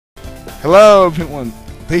Hello everyone,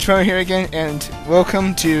 BleachBummer here again, and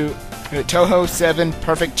welcome to Touhou 7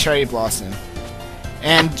 Perfect Cherry Blossom.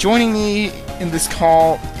 And joining me in this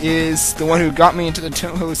call is the one who got me into the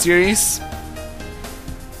Touhou series.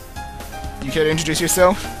 You care to introduce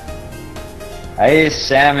yourself? Hi,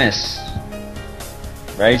 SamusRisng.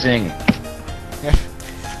 Yeah.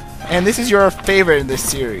 And this is your favorite in this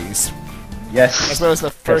series. Yes. As well as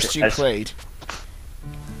the first you played.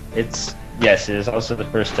 Yes, it is also the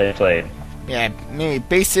first I played. Yeah, maybe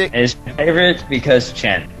basic. And it's my favorite because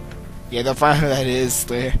Chen. Yeah, they'll find who that is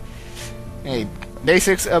later. Hey,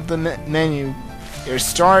 basics of the menu. There's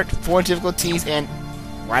start, 4 difficulties, and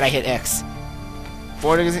why'd I hit X?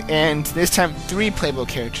 4 difficulties, and this time 3 playable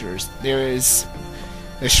characters. There is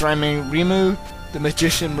the Shrine Reimu, the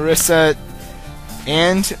magician Marisa,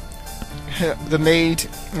 and the maid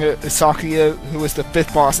Sakuya, who was the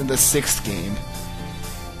 5th boss in the 6th game.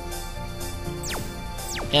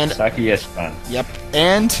 And Sakuya's fun. Yep.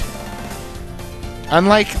 And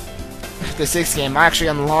unlike the 6th game, I actually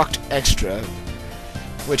unlocked extra,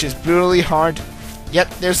 which is brutally hard. Yet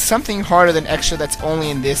there's something harder than extra that's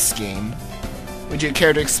only in this game. Would you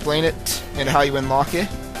care to explain it and how you unlock it?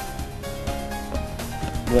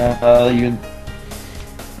 Well,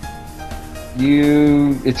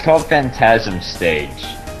 it's called Phantasm Stage,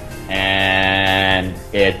 and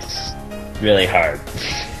it's really hard.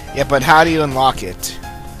 Yeah, but how do you unlock it?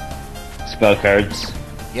 Spell cards.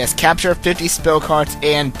 Yes, capture 50 spell cards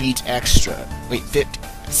and beat extra. Wait, 50.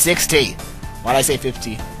 60. Why'd I say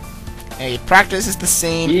 50? Hey, practice is the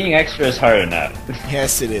same. Beating extra is hard enough.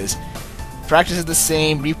 Yes, it is. Practice is the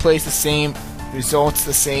same, replay is the same, results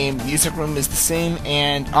the same, music room is the same,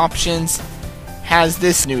 and options has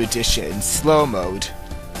this new addition, slow mode,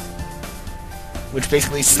 which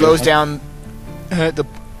basically slows down the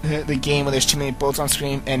game when there's too many bullets on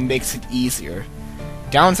screen and makes it easier.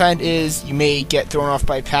 Downside is you may get thrown off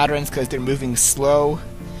by patterns because they're moving slow,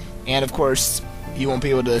 and of course you won't be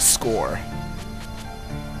able to score.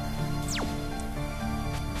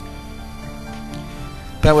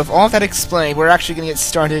 But with all that explained, we're actually going to get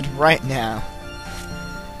started right now.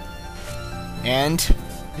 And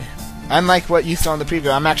unlike what you saw in the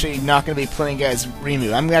preview, I'm actually not going to be playing as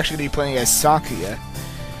Reimu. I'm actually going to be playing as Sakuya,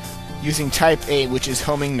 using Type A, which is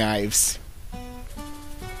homing knives.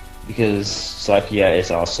 Because Sakuya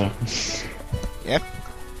is awesome. Yep.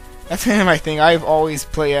 That's kind of my thing. I've always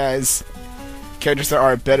played as characters that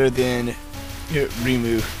are better than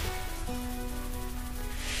Reimu.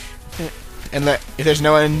 And if there's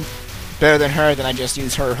no one better than her, then I just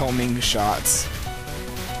use her homing shots.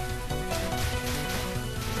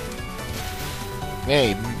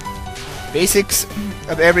 Hey, basics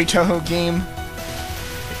of every Touhou game.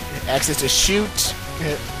 X is to shoot.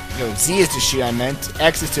 No, Z is to shoot, I meant.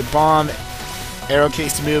 X is to bomb, arrow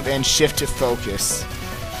case to move, and shift to focus.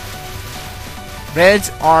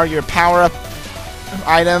 Reds are your power-up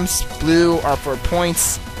items, blue are for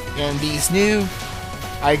points, and these new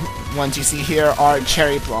ones you see here are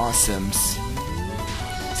cherry blossoms.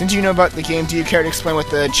 Since you know about the game, do you care to explain what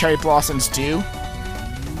the cherry blossoms do?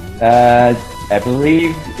 I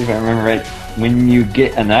believe, if I remember right, when you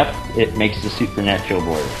get enough, it makes the supernatural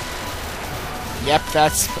board. Yep,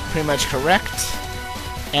 that's pretty much correct.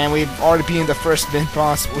 And we've already beaten the first mid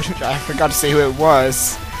boss, which I forgot to say who it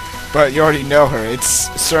was, but you already know her. It's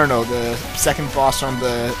Cirno, the second boss from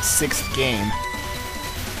the 6th game.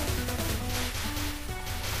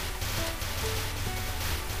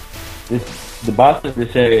 The boss of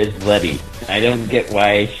this area is Letty. I don't get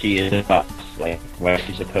why she is a boss, like why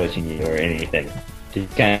she's opposing you or anything. She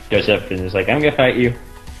kind of goes up and is like, I'm gonna fight you.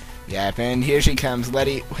 Yep, and here she comes,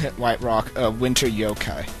 Letty Whiterock, a winter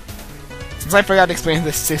yokai. Since I forgot to explain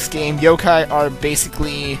the 6th game, yokai are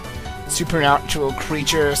basically supernatural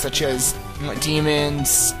creatures such as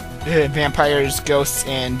demons, vampires, ghosts,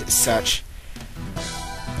 and such.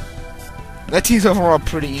 Letty's overall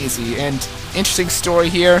pretty easy, and interesting story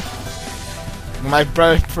here. When my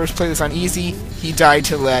brother first played this on easy, he died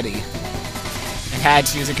to Letty, and had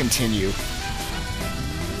to use a continue.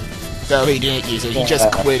 Though he didn't use it, he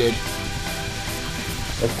just quitted.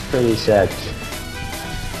 That's pretty sad.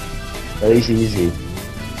 At least easy.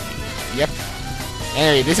 Yep.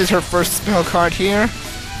 Anyway, this is her first spell card here.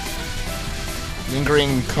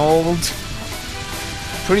 Lingering Cold.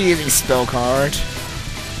 Pretty easy spell card.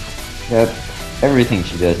 Yep. Everything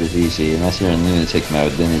she does is easy, unless you're in lunatic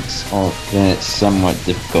mode. Then it's somewhat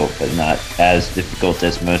difficult, but not as difficult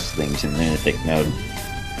as most things in lunatic mode.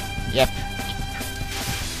 Yep.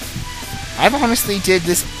 I've honestly did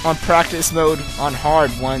this on practice mode on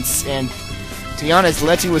hard once, and to be honest,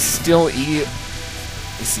 Letty was still easy.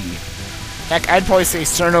 Heck, I'd probably say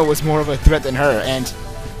Cirno was more of a threat than her. And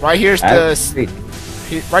right here's the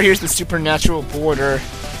supernatural border,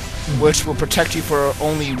 which will protect you for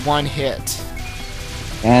only one hit.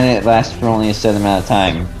 And it lasts for only a set amount of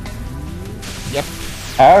time. Yep.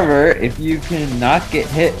 However, if you can not get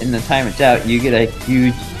hit in the time it's out, you get a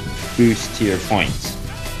huge boost to your points.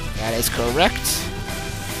 That is correct.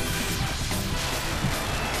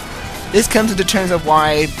 This comes into terms of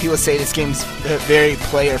why people say this game's very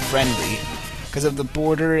player-friendly. Because of the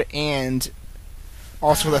border and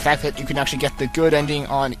also the fact that you can actually get the good ending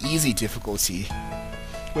on easy difficulty.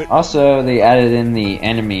 Also, they added in the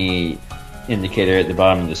enemy indicator at the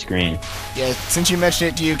bottom of the screen. Yeah, since you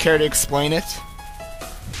mentioned it, do you care to explain it?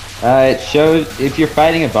 It shows, if you're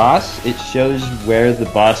fighting a boss, it shows where the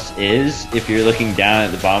boss is if you're looking down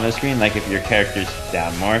at the bottom of the screen, like if your character's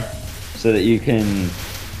down more, so that you can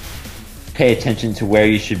pay attention to where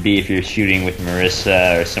you should be if you're shooting with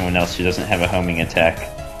Marisa or someone else who doesn't have a homing attack.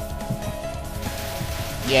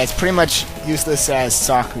 Yeah, it's pretty much useless as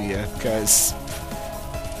Sakuya, because...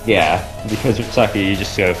 Yeah, because with Sakuya you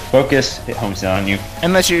just go focus, it homes down on you.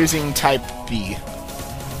 Unless you're using type B.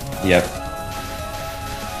 Yep.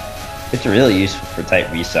 It's really useful for type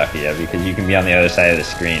B Sakuya because you can be on the other side of the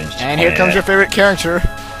screen. And here comes your favorite character.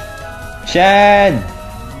 Chen!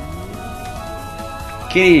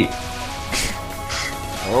 Kitty!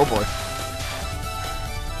 Oh boy.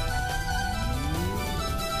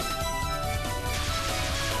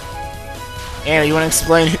 Anna, you want to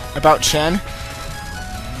explain about Chen?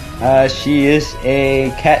 She is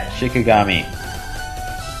a cat Shikigami.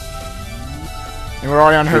 And we're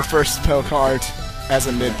already on her first spell card as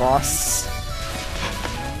a mid-boss.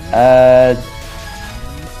 Her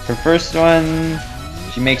first one,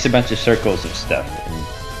 she makes a bunch of circles of stuff and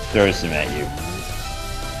throws them at you.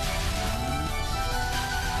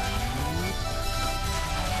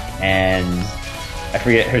 And I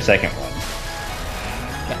forget her second one.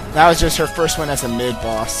 That was just her first one as a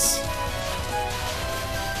mid-boss.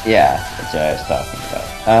 Yeah, that's what I was talking about.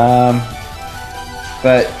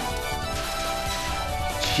 But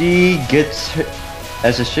she gets her,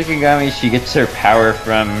 as a Shikigami, she gets her power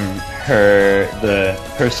from the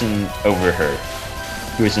person over her,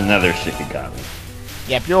 who is another Shikigami.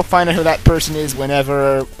 Yep, you'll find out who that person is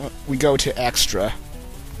whenever we go to Extra.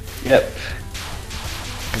 Yep.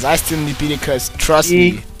 Because I still need to beat it, because trust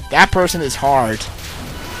me, that person is hard.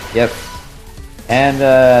 Yep.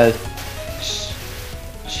 And,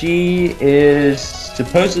 she is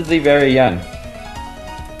supposedly very young.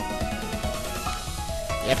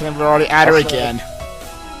 Yep, and we're already at her again.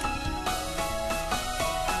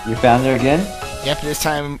 You found her again? Yep, this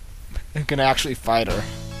time I'm gonna actually fight her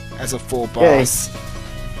as a full boss. Yay.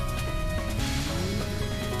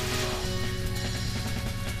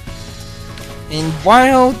 And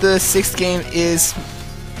while the 6th game has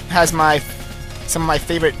some of my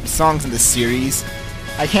favorite songs in the series,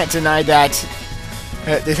 I can't deny that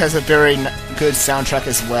this has a very good soundtrack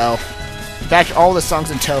as well. In fact, all the songs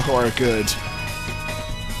in Touhou are good.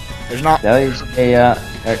 There's not... Galye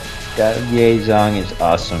song is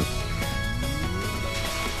awesome.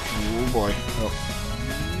 Oh boy. Oh.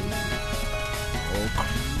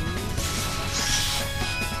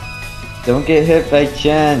 Don't get hit by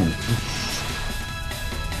Chen.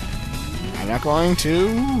 I'm not going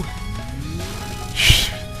to...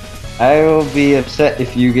 I will be upset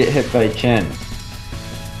if you get hit by Chen.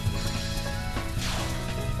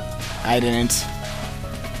 I didn't.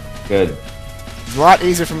 Good. It's a lot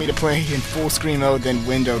easier for me to play in full screen mode than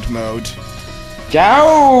windowed mode.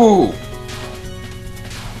 Ciao!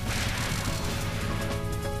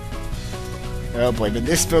 Oh boy, but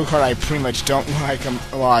this spell card I pretty much don't like a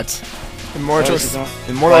lot. Immortal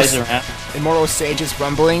Sage's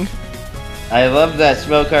Rumbling. I love that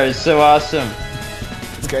spell card, it's so awesome.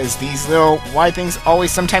 It's because these little white things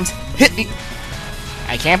always sometimes hit me.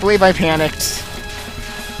 I can't believe I panicked.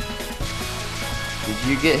 Did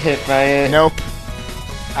you get hit by it? Nope.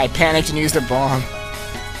 I panicked and used a bomb.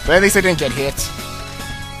 But at least I didn't get hit.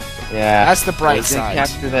 Yeah. That's the bright side.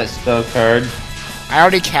 Capture that spell card. I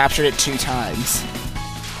already captured it 2 times.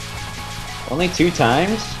 Only 2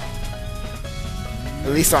 times?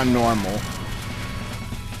 At least on normal.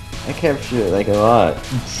 I captured it like a lot.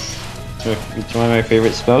 It's one of my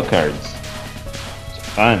favorite spell cards. It's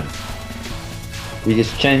fun.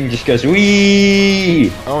 Because Chen just goes,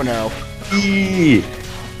 wee! Oh no. Wee!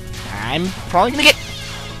 I'm probably gonna get...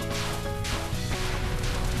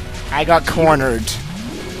 I got cornered.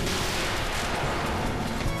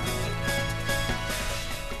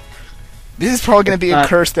 This is probably gonna be a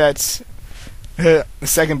curse that's... the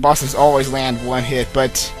second bosses always land 1 hit,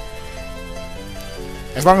 but...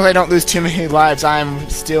 As long as I don't lose too many lives, I'm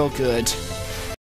still good.